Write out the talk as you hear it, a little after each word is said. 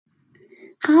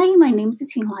Hi, my name is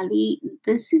Qinghua Li.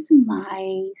 This is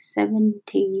my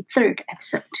 73rd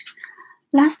episode.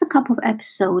 Last couple of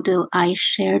episodes, I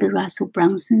shared Russell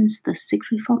Brunson's The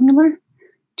Secret Formula.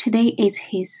 Today is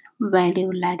his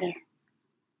value ladder.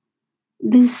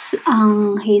 This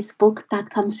on his book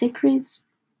 .com Secrets,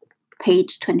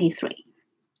 page 23.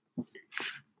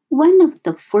 One of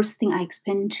the first things I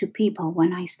explain to people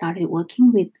when I started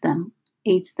working with them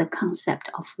is the concept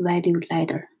of value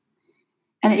ladder.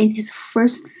 And it is the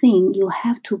first thing you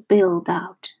have to build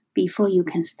out before you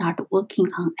can start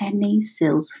working on any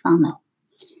sales funnel.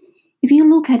 If you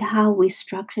look at how we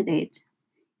structured it,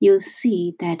 you'll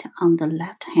see that on the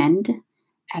left hand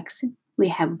axis we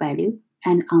have value,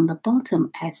 and on the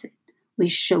bottom axis we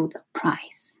show the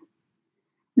price.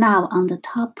 Now on the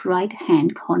top right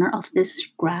hand corner of this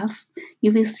graph,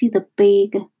 you will see the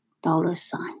big dollar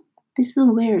sign. This is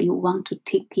where you want to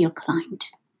take your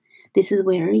client. This is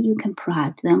where you can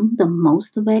provide them the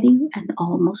most value and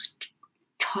almost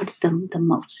charge them the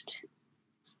most.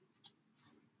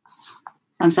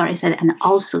 I said, and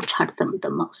also charge them the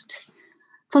most.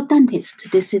 For dentists,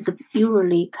 this is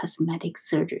purely cosmetic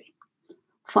surgery.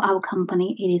 For our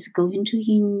company, it is going to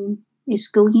your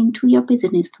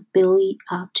business to build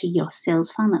up to your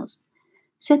sales funnels,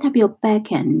 set up your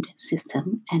back-end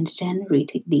system, and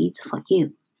generate leads for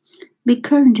you. We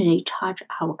currently charge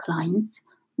our clients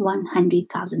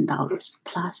 $100,000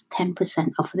 plus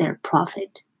 10% of their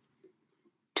profit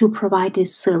to provide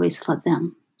this service for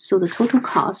them. So the total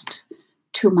cost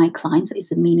to my clients is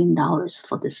 $1 million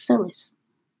for this service.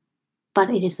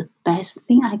 But it is the best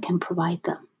thing I can provide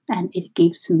them, and it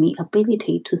gives me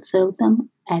ability to serve them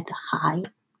at the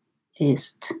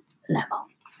highest level.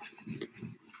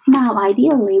 Now,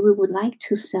 ideally, we would like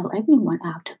to sell everyone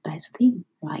out the best thing,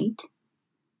 right?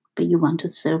 But you want to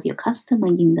serve your customer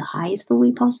in the highest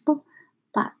way possible.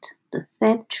 But the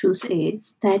sad truth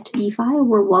is that if I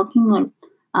were walking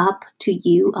up to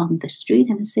you on the street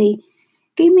and say,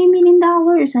 give me $1 million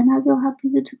and I will help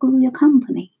you to grow your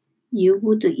company, you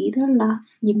would either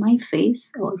laugh in my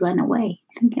face or run away,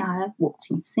 thinking I was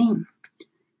insane.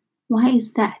 Why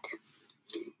is that?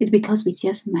 It's because we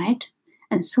just met,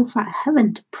 and so far I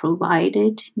haven't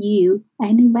provided you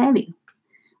any value.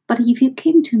 But if you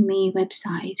came to my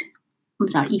website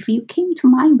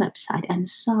and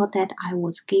saw that I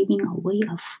was giving away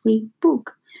a free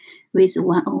book with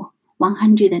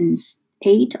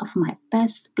 108 of my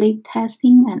best split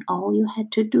testing, and all you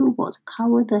had to do was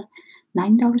cover the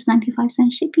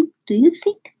 $9.95 shipping, do you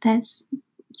think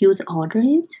you'd order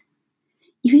it?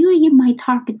 If you were in my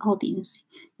target audience,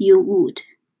 you would,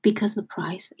 because the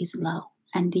price is low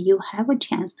and you have a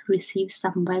chance to receive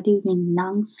some value in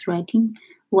non-threatening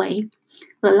way,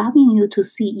 allowing you to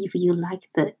see if you like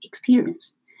the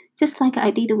experience, just like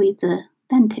I did with the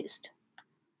dentist.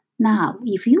 Now,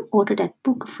 if you order that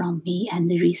book from me and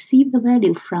receive the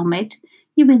value from it,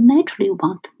 you will naturally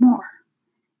want more.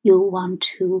 You'll want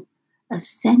to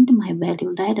ascend my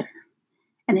value ladder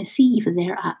and see if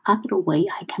there are other ways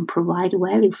I can provide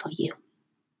value for you.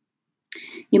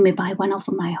 You may buy one of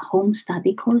my home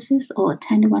study courses or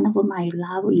attend one of my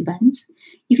live events.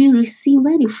 If you receive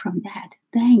value from that,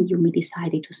 then you may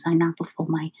decide to sign up for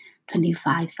my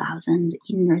 25,000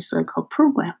 Inner Circle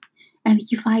program. And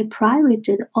if I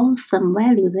provided awesome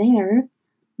value there,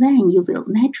 then you will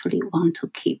naturally want to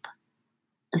keep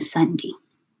ascending.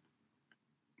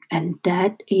 And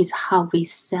that is how we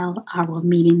sell our $1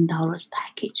 million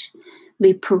package.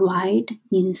 We provide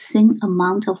insane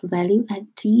amount of value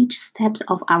at each step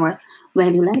of our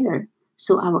value ladder.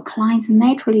 So our clients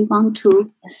naturally want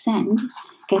to ascend,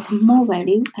 get more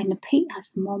value, and pay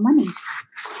us more money.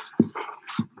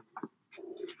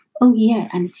 Oh yeah,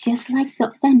 and just like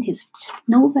the dentist,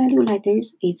 no value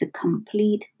ladders is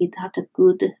complete without a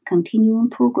good continuum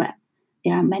program.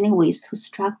 There are many ways to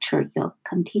structure your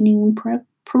continuum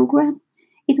program.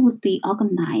 It would be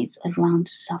organized around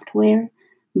software,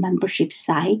 membership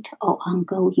site, or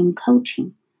ongoing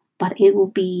coaching, but it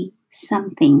will be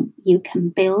something you can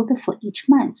build for each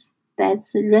month.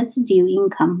 That's residue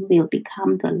income will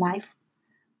become the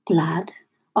lifeblood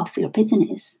of your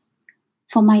business.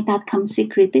 For my .com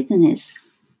secret business,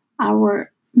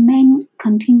 our main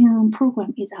continuum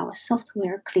program is our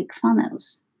software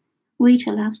ClickFunnels, which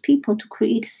allows people to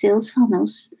create sales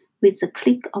funnels with the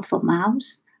click of a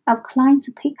mouse. Our clients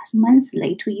pay us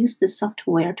monthly to use the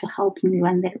software to help them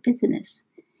run their business.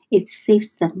 It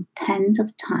saves them tons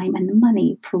of time and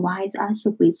money, provides us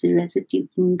with residue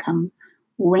income.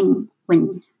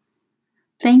 Win-win.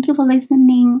 Thank you for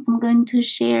listening. I'm going to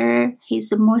share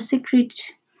his more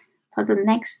secret for the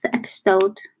next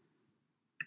episode.